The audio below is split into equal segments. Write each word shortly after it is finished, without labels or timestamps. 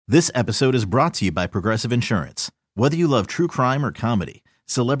This episode is brought to you by Progressive Insurance. Whether you love true crime or comedy,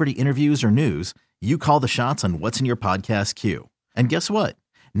 celebrity interviews or news, you call the shots on what's in your podcast queue. And guess what?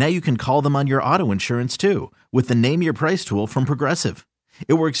 Now you can call them on your auto insurance too with the Name Your Price tool from Progressive.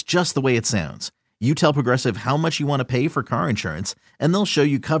 It works just the way it sounds. You tell Progressive how much you want to pay for car insurance, and they'll show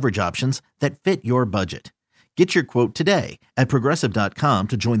you coverage options that fit your budget. Get your quote today at Progressive.com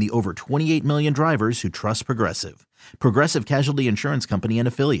to join the over 28 million drivers who trust Progressive. Progressive Casualty Insurance Company and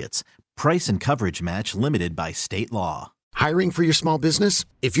Affiliates. Price and coverage match limited by state law. Hiring for your small business?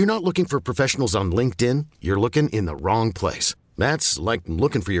 If you're not looking for professionals on LinkedIn, you're looking in the wrong place. That's like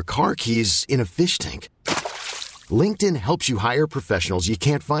looking for your car keys in a fish tank. LinkedIn helps you hire professionals you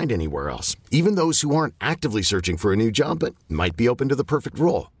can't find anywhere else, even those who aren't actively searching for a new job but might be open to the perfect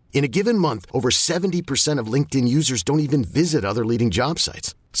role. In a given month, over 70% of LinkedIn users don't even visit other leading job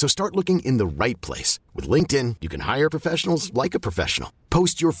sites. So start looking in the right place. With LinkedIn, you can hire professionals like a professional.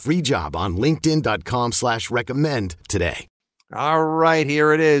 Post your free job on linkedin.com/recommend today. All right,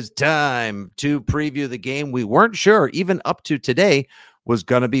 here it is. Time to preview the game we weren't sure, even up to today, was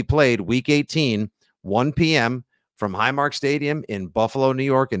going to be played Week 18, 1 p.m. from Highmark Stadium in Buffalo, New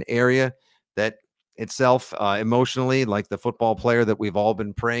York, an area that itself emotionally, like the football player that we've all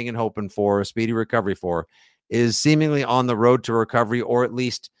been praying and hoping for a speedy recovery for, is seemingly on the road to recovery, or at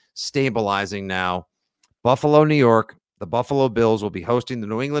least stabilizing now. Buffalo, New York, the Buffalo Bills will be hosting the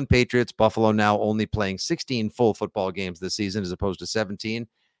New England Patriots. Buffalo now only playing 16 full football games this season as opposed to 17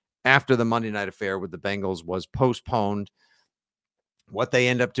 after the Monday night affair with the Bengals was postponed. What they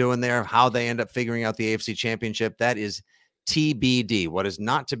end up doing there, how they end up figuring out the AFC Championship, that is TBD. What is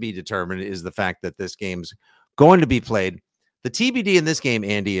not to be determined is the fact that this game's going to be played. The TBD in this game,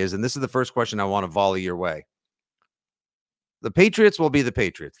 Andy, is, and this is the first question I want to volley your way. The Patriots will be the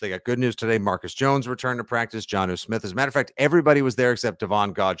Patriots. They got good news today. Marcus Jones returned to practice. Jonnu Smith. As a matter of fact, everybody was there except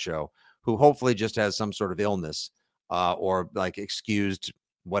Devon Godchaux, who hopefully just has some sort of illness or like excused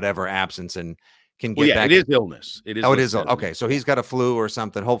whatever absence and can get back. It is illness. It is. Oh, it is. Okay. So he's got a flu or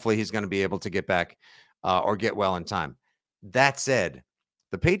something. Hopefully he's going to be able to get back or get well in time. That said,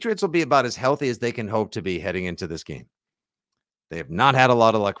 the Patriots will be about as healthy as they can hope to be heading into this game. They have not had a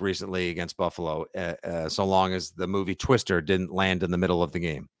lot of luck recently against Buffalo, so long as the movie Twister didn't land in the middle of the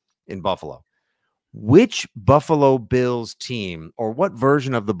game in Buffalo. Which Buffalo Bills team, or what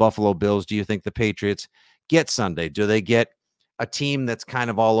version of the Buffalo Bills do you think the Patriots get Sunday? Do they get a team that's kind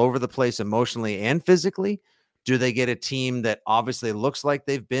of all over the place emotionally and physically? Do they get a team that obviously looks like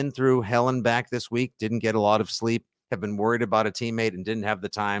they've been through hell and back this week, didn't get a lot of sleep, have been worried about a teammate, and didn't have the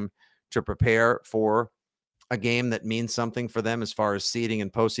time to prepare for a game that means something for them as far as seeding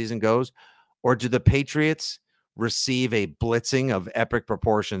and postseason goes? Or do the Patriots receive a blitzing of epic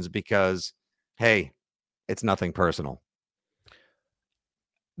proportions because, hey, it's nothing personal?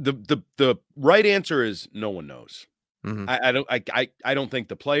 The right answer is no one knows. Mm-hmm. I don't think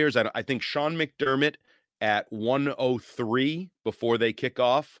the players. I think Sean McDermott at 1:03 before they kick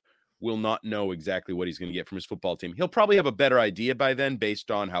off will not know exactly what he's going to get from his football team. He'll probably have a better idea by then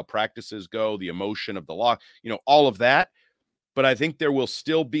based on how practices go, the emotion of the lock, all of that. But I think there will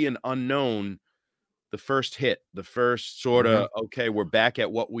still be an unknown, the first hit, the first sort of, okay, we're back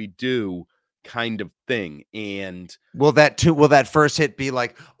at what we do kind of thing. And will that first hit be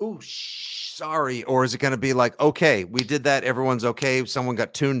like, oh, sorry? Or is it going to be like, okay, we did that, everyone's okay, someone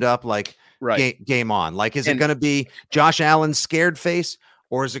got tuned up, like right. Game on? Like, is it going to be Josh Allen's scared face?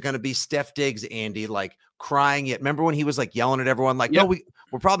 Or is it going to be Steph Diggs, Andy, like crying yet? Remember when he was like yelling at everyone, like, no,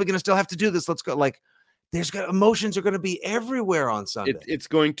 we're probably going to still have to do this. Let's go. Like, emotions are going to be everywhere on Sunday. It's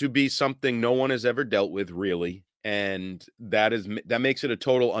going to be something no one has ever dealt with, really. And that makes it a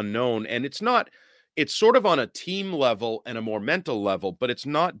total unknown. And it's sort of on a team level and a more mental level, but it's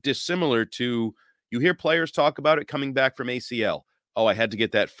not dissimilar to, you hear players talk about it coming back from ACL. Oh, I had to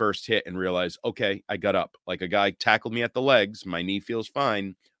get that first hit and realize, okay, I got up. Like a guy tackled me at the legs. My knee feels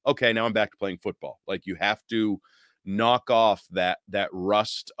fine. Okay, now I'm back to playing football. Like you have to knock off that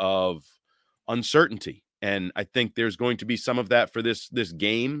rust of uncertainty. And I think there's going to be some of that for this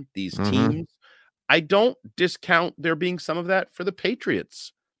game, these teams. I don't discount there being some of that for the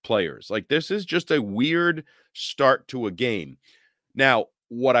Patriots players. Like this is just a weird start to a game. Now,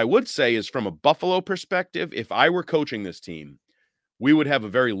 what I would say is from a Buffalo perspective, if I were coaching this team, we would have a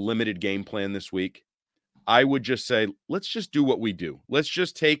very limited game plan this week. I would just say, let's just do what we do. Let's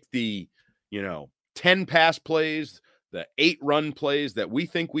just take the, 10 pass plays, the 8 run plays that we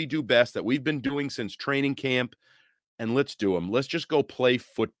think we do best, that we've been doing since training camp, and let's do them. Let's just go play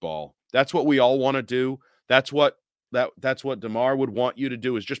football. That's what we all want to do. That's what DeMar would want you to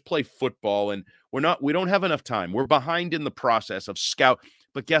do, is just play football. And we don't have enough time. We're behind in the process of scout.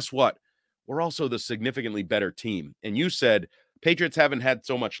 But guess what? We're also the significantly better team. And you said Patriots haven't had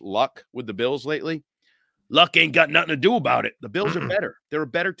so much luck with the Bills lately. Luck ain't got nothing to do about it. The Bills are better. They're a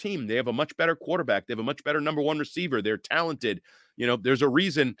better team. They have a much better quarterback. They have a much better number one receiver. They're talented. There's a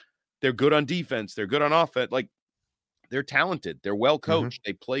reason they're good on defense. They're good on offense. Like, they're talented. They're well coached.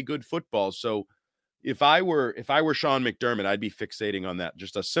 They play good football. So if I were Sean McDermott, I'd be fixating on that.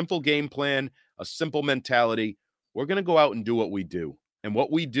 Just a simple game plan, a simple mentality. We're going to go out and do what we do. And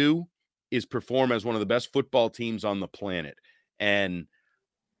what we do is perform as one of the best football teams on the planet. And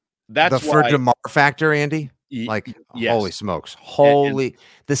that's for DeMar factor, Andy. Like, yes. Holy smokes.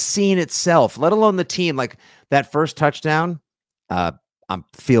 The scene itself, let alone the team, like that first touchdown. I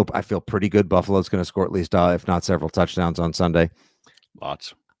feel pretty good. Buffalo's going to score at least, if not several touchdowns on Sunday.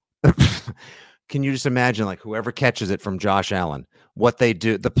 Lots. Can you just imagine, like, whoever catches it from Josh Allen, what they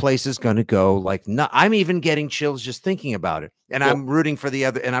do? The place is going to go like, I'm even getting chills just thinking about it. And I'm rooting for the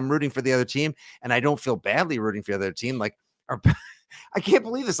other team. And I don't feel badly rooting for the other team. Like, I can't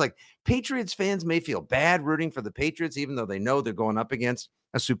believe this. Like, Patriots fans may feel bad rooting for the Patriots, even though they know they're going up against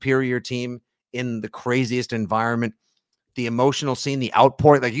a superior team in the craziest environment. The emotional scene, the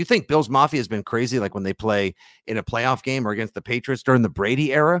outpouring. Like, you think Bills Mafia has been crazy, like when they play in a playoff game or against the Patriots during the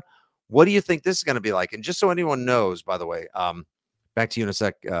Brady era? What do you think this is going to be like? And just so anyone knows, by the way, back to you in a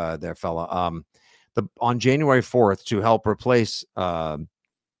sec, there, fella. On January 4th, to help replace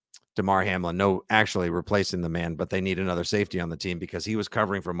Damar Hamlin, actually replacing the man, but they need another safety on the team because he was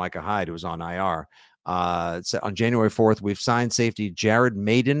covering for Micah Hyde, who was on IR. So on January 4th, we've signed safety Jared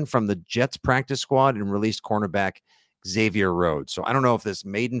Maiden from the Jets practice squad and released cornerback Xavier Rhodes. So I don't know if this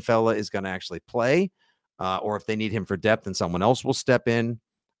Maiden fella is going to actually play or if they need him for depth and someone else will step in.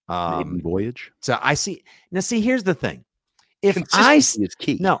 Maiden voyage. So I see. Now, see, here's the thing. If I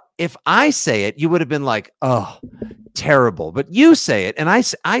say it, you would have been like, oh, terrible. But you say it, and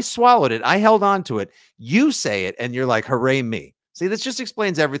I swallowed it. I held on to it. You say it, and you're like, hooray me. See, this just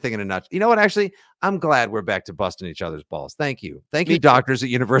explains everything in a nutshell. You know what? Actually, I'm glad we're back to busting each other's balls. Thank you. Thank you, doctors at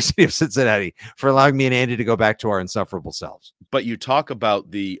University of Cincinnati, for allowing me and Andy to go back to our insufferable selves. But you talk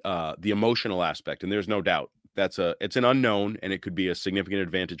about the emotional aspect, and there's no doubt. It's an unknown, and it could be a significant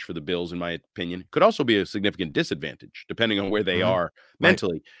advantage for the Bills, in my opinion. Could also be a significant disadvantage, depending on where they are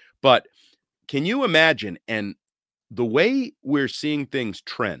mentally. Right. But can you imagine, and the way we're seeing things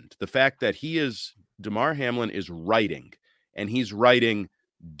trend, the fact that Damar Hamlin is writing, and he's writing,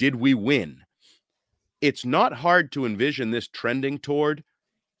 did we win? It's not hard to envision this trending toward,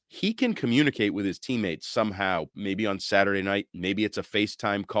 he can communicate with his teammates somehow, maybe on Saturday night, maybe it's a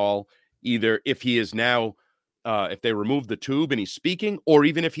FaceTime call, either if he is now if they remove the tube and he's speaking, or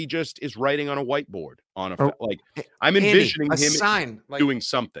even if he just is writing on a whiteboard I'm envisioning him doing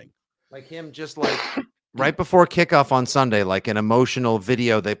something like him, just like right before kickoff on Sunday, like an emotional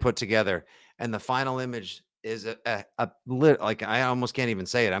video they put together. And the final image is like, I almost can't even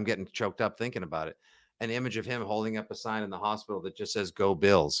say it. I'm getting choked up thinking about it. An image of him holding up a sign in the hospital that just says "Go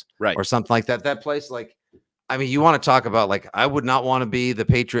Bills," right, or something like that. That place, like, I mean, you want to talk about, like, I would not want to be the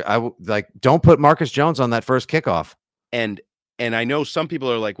Patriot. Don't put Marcus Jones on that first kickoff. And I know some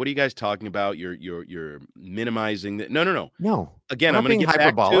people are like, what are you guys talking about? You're minimizing that. No. Again, I'm going to get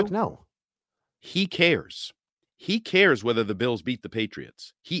hyperbolic. No. He cares. He cares whether the Bills beat the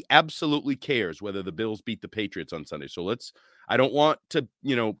Patriots. He absolutely cares whether the Bills beat the Patriots on Sunday. So I don't want to,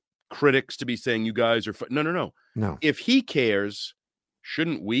 critics to be saying you guys are no. If he cares,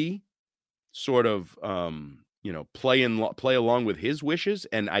 shouldn't we sort of play along with his wishes?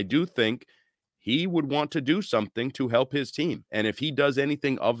 And I do think he would want to do something to help his team. And if he does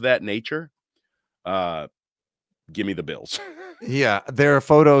anything of that nature, give me the Bills. Yeah, there are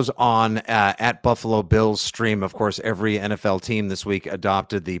photos on at Buffalo Bills stream. Of course, every NFL team this week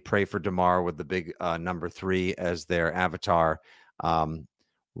adopted the Pray for Damar with the big number 3 as their avatar.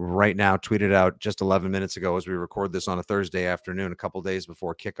 Right now, tweeted out just 11 minutes ago as we record this on a Thursday afternoon, a couple days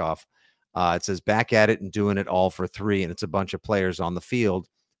before kickoff. It says, back at it and doing it all for 3. And it's a bunch of players on the field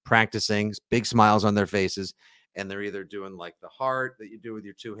practicing, big smiles on their faces. And they're either doing like the heart that you do with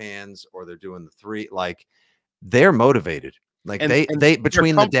your 2 hands, or they're doing the 3. Like, they're motivated. Like, they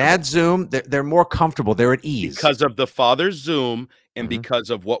between the dad Zoom, they're more comfortable. They're at ease because of the father's Zoom, and because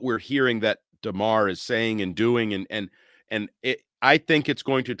of what we're hearing that Damar is saying and doing. And I think it's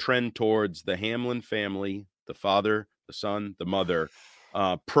going to trend towards the Hamlin family, the father, the son, the mother,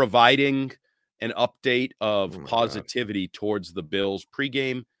 providing an update of positivity towards the Bills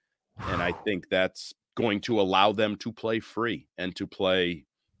pregame. And I think that's going to allow them to play free, and to play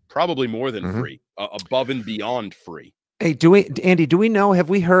probably more than free, above and beyond free. Hey, Andy, do we know,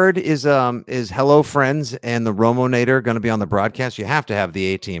 have we heard, is Hello Friends and the Romonator going to be on the broadcast? You have to have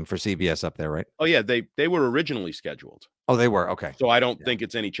the A team for CBS up there, right? Oh yeah, they were originally scheduled. Oh, they were. Okay. So I don't think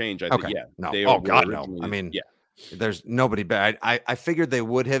it's any change. I think, yeah. No. They Oh, were God, no. originally- I mean, yeah. there's nobody bad. I figured they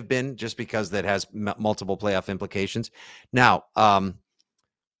would have been, just because that has multiple playoff implications. Now,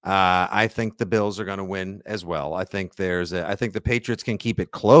 I think the Bills are going to win as well. I think I think the Patriots can keep it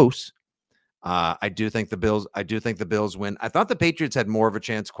close. I do think the Bills win. I thought the Patriots had more of a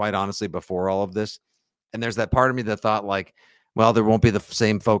chance, quite honestly, before all of this. And there's that part of me that thought, like, well, there won't be the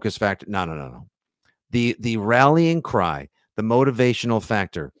same focus factor. No. The rallying cry, the motivational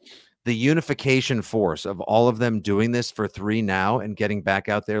factor, the unification force of all of them doing this for 3 now and getting back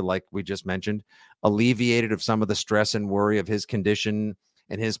out there, like we just mentioned, alleviated of some of the stress and worry of his condition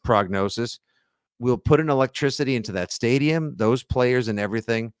and his prognosis, will put an electricity into that stadium, those players and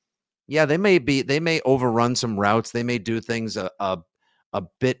everything. Yeah, they may overrun some routes. They may do things a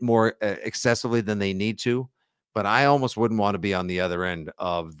bit more excessively than they need to, but I almost wouldn't want to be on the other end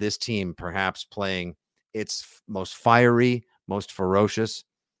of this team, perhaps playing its most fiery, most ferocious,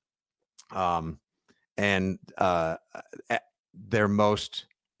 and their most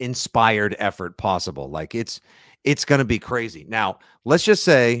inspired effort possible. Like it's going to be crazy. Now, let's just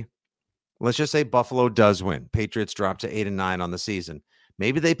say Buffalo does win. Patriots drop to 8-9 on the season.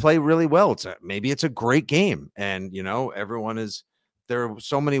 Maybe they play really well. Maybe it's a great game. And, there are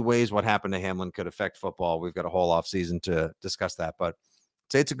so many ways what happened to Hamlin could affect football. We've got a whole off season to discuss that, but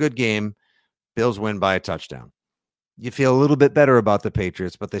say it's a good game. Bills win by a touchdown. You feel a little bit better about the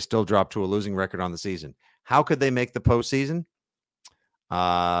Patriots, but they still drop to a losing record on the season. How could they make the postseason?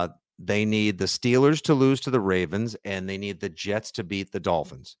 They need the Steelers to lose to the Ravens, and they need the Jets to beat the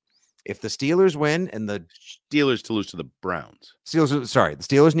Dolphins. If the Steelers win and the Steelers to lose to the Browns. the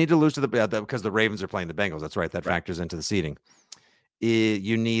Steelers need to lose to because the Ravens are playing the Bengals. That's right. That factors into the seeding.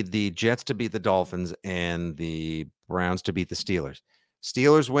 You need the Jets to beat the Dolphins and the Browns to beat the Steelers.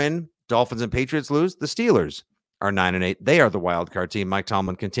 Steelers win, Dolphins and Patriots lose. The Steelers are 9-8. They are the wild card team. Mike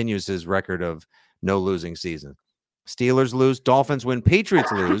Tomlin continues his record of no losing season. Steelers lose, Dolphins win,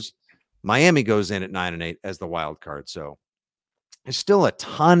 Patriots lose. Miami goes in at 9-8 as the wild card. So there's still a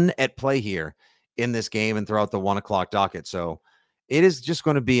ton at play here in this game and throughout the 1 o'clock docket. So it is just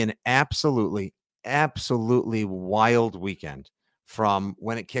going to be an absolutely wild weekend from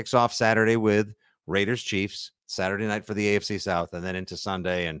when it kicks off Saturday with Raiders Chiefs, Saturday night for the AFC South, and then into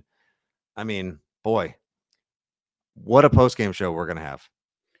Sunday. And I mean, boy, what a post-game show we're going to have.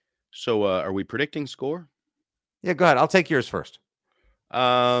 So are we predicting score? Yeah, go ahead. I'll take yours first.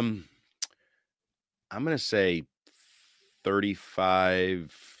 I'm going to say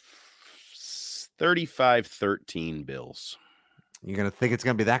 35-13 Bills. You're going to think it's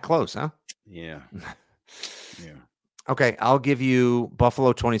going to be that close, huh? Yeah. Yeah. Okay, I'll give you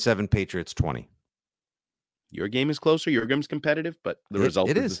Buffalo 27, Patriots 20. Your game is closer. Your game's competitive, but the result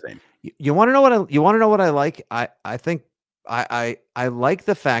is the same. You want to know what I like? I think I like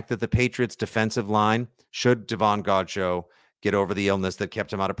the fact that the Patriots defensive line, should Devon Godchaux get over the illness that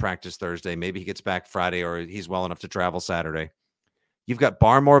kept him out of practice Thursday, maybe he gets back Friday or he's well enough to travel Saturday. You've got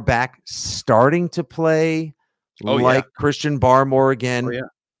Barmore back starting to play Christian Barmore again. Oh, yeah.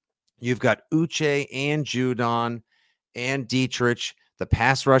 You've got Uche and Judon and Dietrich. The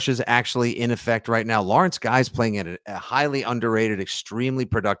pass rush is actually in effect right now. Lawrence Guy's playing at a highly underrated, extremely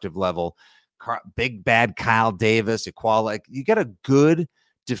productive level. Big bad Kyle Davis, Equala. You got a good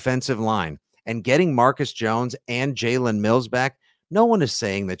defensive line. And getting Marcus Jones and Jalen Mills back, no one is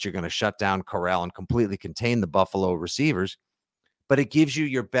saying that you're going to shut down Corral and completely contain the Buffalo receivers, but it gives you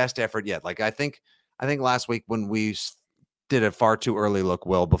your best effort yet. Like I think last week when we did a far too early look,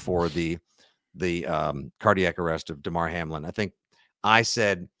 well before the cardiac arrest of Damar Hamlin, I think I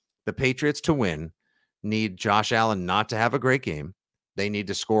said the Patriots to win need Josh Allen not to have a great game. They need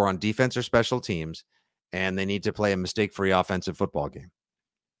to score on defense or special teams, and they need to play a mistake-free offensive football game.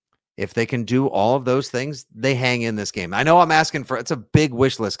 If they can do all of those things, they hang in this game. I know I'm asking for, it's a big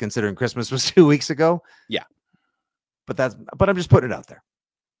wish list considering Christmas was 2 weeks ago. Yeah. But I'm just putting it out there.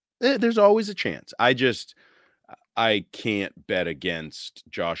 There's always a chance. I can't bet against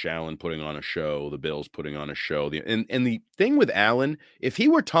Josh Allen putting on a show, the Bills putting on a show. And the thing with Allen, if he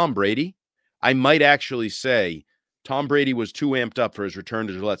were Tom Brady, I might actually say Tom Brady was too amped up for his return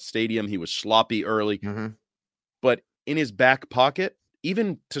to Gillette Stadium. He was sloppy early. Mm-hmm. But in his back pocket,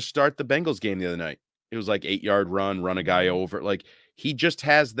 even to start the Bengals game the other night, it was like 8-yard run a guy over. Like he just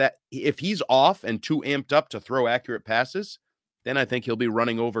has that. If he's off and too amped up to throw accurate passes, then I think he'll be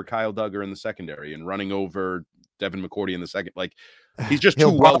running over Kyle Duggar in the secondary and running over Devin McCourty in the second. Like, he's just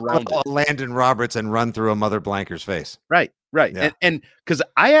He'll too well-rounded. Landon Roberts and run through a Mother Blanker's face. Right. Yeah. And because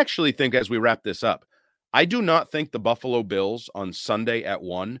I actually think, as we wrap this up, I do not think the Buffalo Bills on Sunday at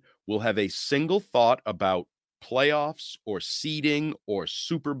 1 will have a single thought about playoffs or seeding or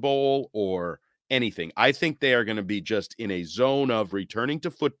Super Bowl or anything. I think they are going to be just in a zone of returning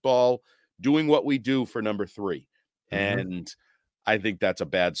to football, doing what we do for number 3. And I think that's a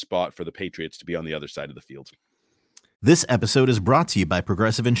bad spot for the Patriots to be on the other side of the field. This episode is brought to you by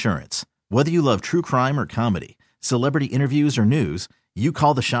Progressive Insurance. Whether you love true crime or comedy, celebrity interviews or news, you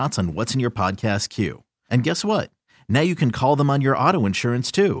call the shots on what's in your podcast queue. And guess what? Now you can call them on your auto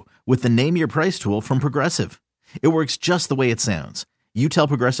insurance too with the Name Your Price tool from Progressive. It works just the way it sounds. You tell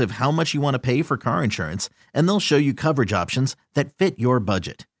Progressive how much you want to pay for car insurance, and they'll show you coverage options that fit your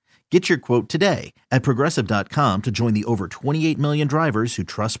budget. Get your quote today at Progressive.com to join the over 28 million drivers who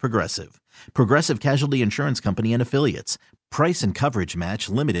trust Progressive. Progressive Casualty Insurance Company and Affiliates. Price and coverage match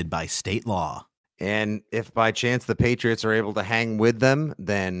limited by state law. And if by chance the Patriots are able to hang with them,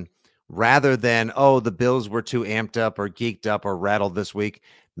 then rather than, oh, the Bills were too amped up or geeked up or rattled this week,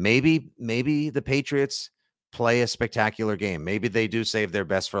 maybe the Patriots play a spectacular game. Maybe they do save their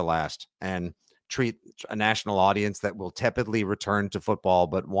best for last and treat a national audience that will tepidly return to football,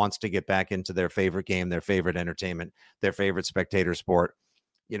 but wants to get back into their favorite game, their favorite entertainment, their favorite spectator sport.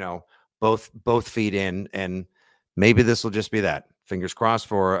 You know, both feet in, and maybe this will just be that. Fingers crossed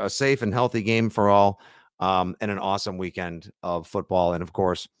for a safe and healthy game for all, and an awesome weekend of football. And of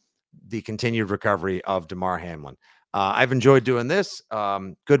course, the continued recovery of Damar Hamlin. I've enjoyed doing this.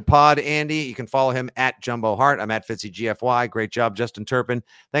 Good pod, Andy. You can follow him at Jumbo Hart. I'm at Fitzy GFY. Great job, Justin Turpin.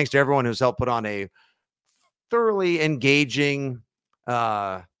 Thanks to everyone who's helped put on a thoroughly engaging,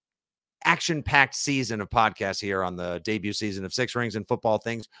 action-packed season of podcasts here on the debut season of Six Rings and Football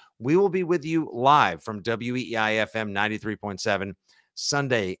Things. We will be with you live from WEEI FM 93.7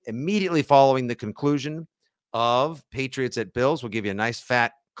 Sunday, immediately following the conclusion of Patriots at Bills. We'll give you a nice,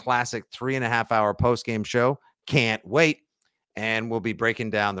 fat, classic 3.5-hour post-game show. Can't wait. And we'll be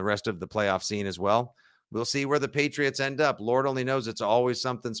breaking down the rest of the playoff scene as well. We'll see where the Patriots end up. Lord only knows, it's always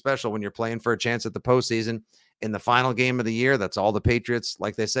something special when you're playing for a chance at the postseason in the final game of the year. That's all the Patriots,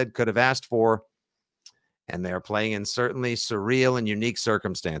 like they said, could have asked for. And they're playing in certainly surreal and unique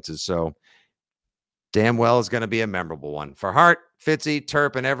circumstances. So damn well is going to be a memorable one. For Hart, Fitzy,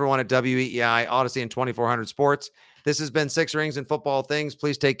 Terp, and everyone at WEEI, Odyssey, and 2400 Sports, this has been Six Rings and Football Things.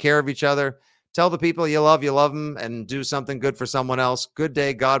 Please take care of each other. Tell the people you love them, and do something good for someone else. Good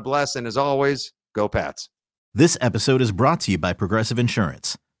day. God bless. And as always, go Pats. This episode is brought to you by Progressive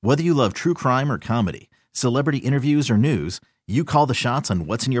Insurance. Whether you love true crime or comedy, celebrity interviews or news, you call the shots on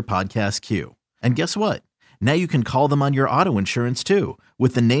what's in your podcast queue. And guess what? Now you can call them on your auto insurance too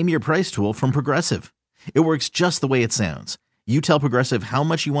with the Name Your Price tool from Progressive. It works just the way it sounds. You tell Progressive how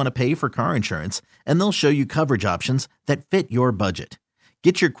much you want to pay for car insurance, and they'll show you coverage options that fit your budget.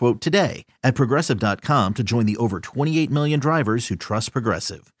 Get your quote today at Progressive.com to join the over 28 million drivers who trust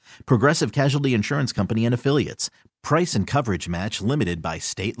Progressive. Progressive Casualty Insurance Company and Affiliates. Price and coverage match limited by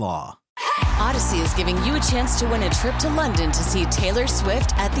state law. Odyssey is giving you a chance to win a trip to London to see Taylor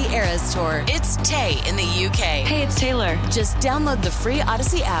Swift at the Eras Tour. It's Tay in the UK. Hey, it's Taylor. Just download the free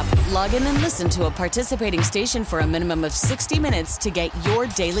Odyssey app, log in and listen to a participating station for a minimum of 60 minutes to get your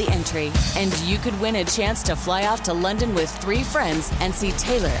daily entry. And you could win a chance to fly off to London with 3 friends and see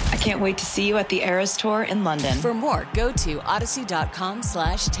Taylor. I can't wait to see you at the Eras Tour in London. For more, go to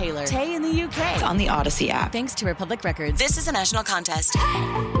odyssey.com/Taylor. Tay in the UK. It's on the Odyssey app. Thanks to Republic Records. This is a national contest.